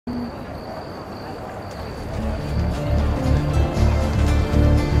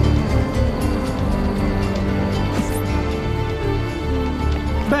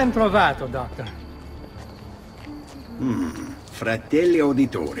Ben trovato, Doctor. Fratelli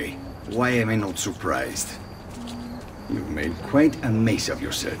Auditori, why am I not surprised? You've made quite a mess of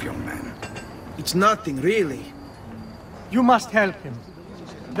yourself, young man. It's nothing, really. You must help him.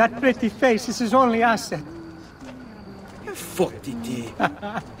 That pretty face is his only asset. Fottiti.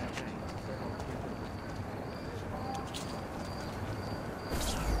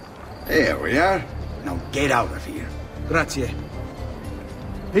 There we are. Now get out of here. Grazie.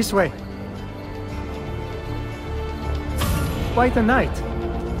 This way. Quite a night.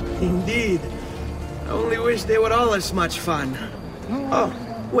 Indeed. I only wish they were all as much fun. Oh,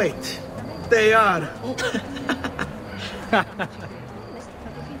 wait. They are.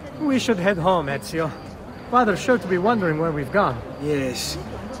 We should head home, Ezio. Father's sure to be wondering where we've gone. Yes.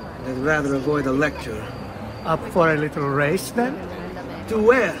 I'd rather avoid a lecture. Up for a little race, then? To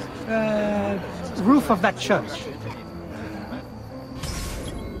where? Roof of that church.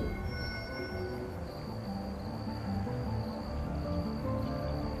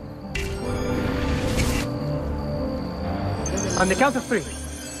 On the count of 3.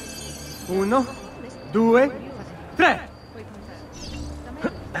 1, 2, 3.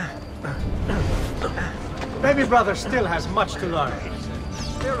 Baby brother still has much to learn.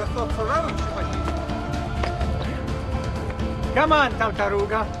 Come on,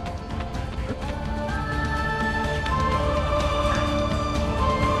 Tartaruga.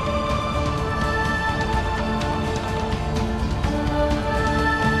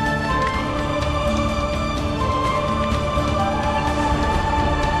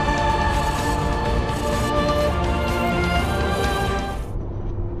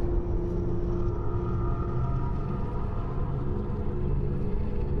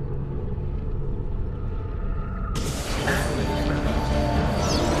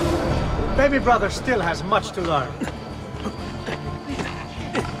 Baby brother still has much to learn.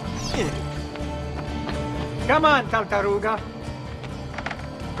 Come on, Tartaruga.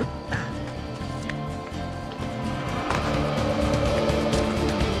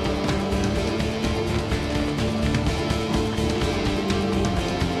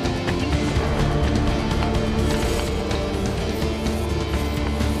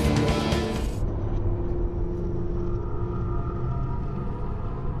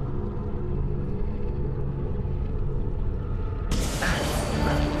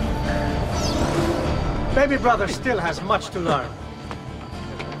 Baby brother still has much to learn.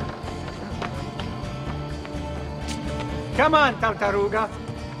 Come on, Tartaruga.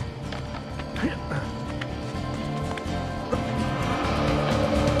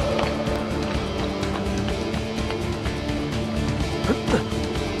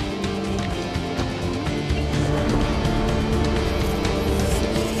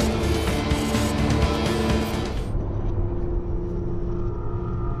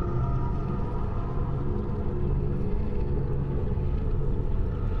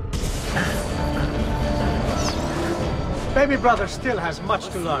 Baby brother still has much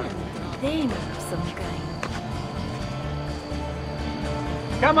to learn. Dame of some kind.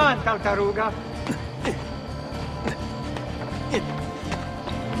 Come on, Tartaruga.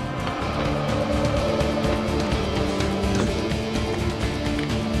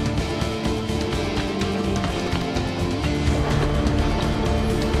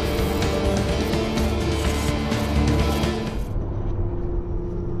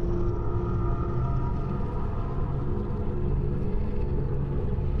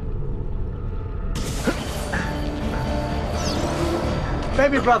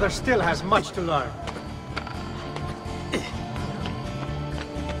 Baby brother still has much to learn.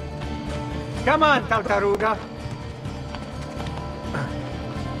 Come on, Tartaruga.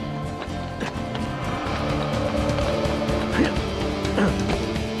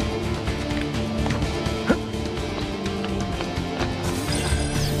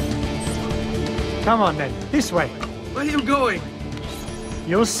 Come on then, this way. Where are you going?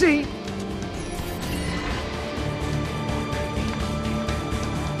 You'll see.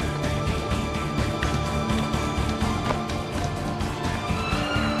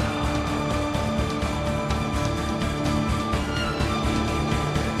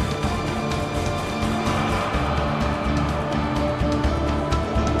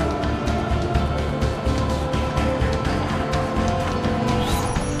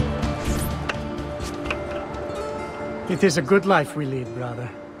 It is a good life we lead, brother.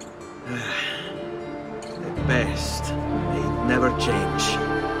 At best, may it never change.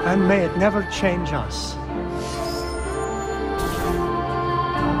 And may it never change us.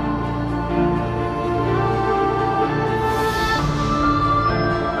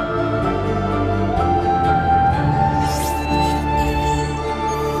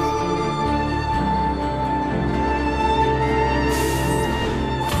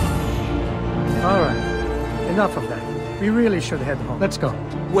 enough of that. We really should head home. Let's go.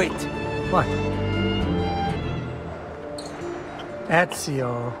 Wait. What?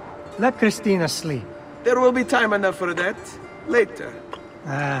 Ezio, let Christina sleep. There will be time enough for that. Later.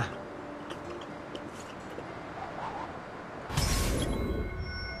 Ah,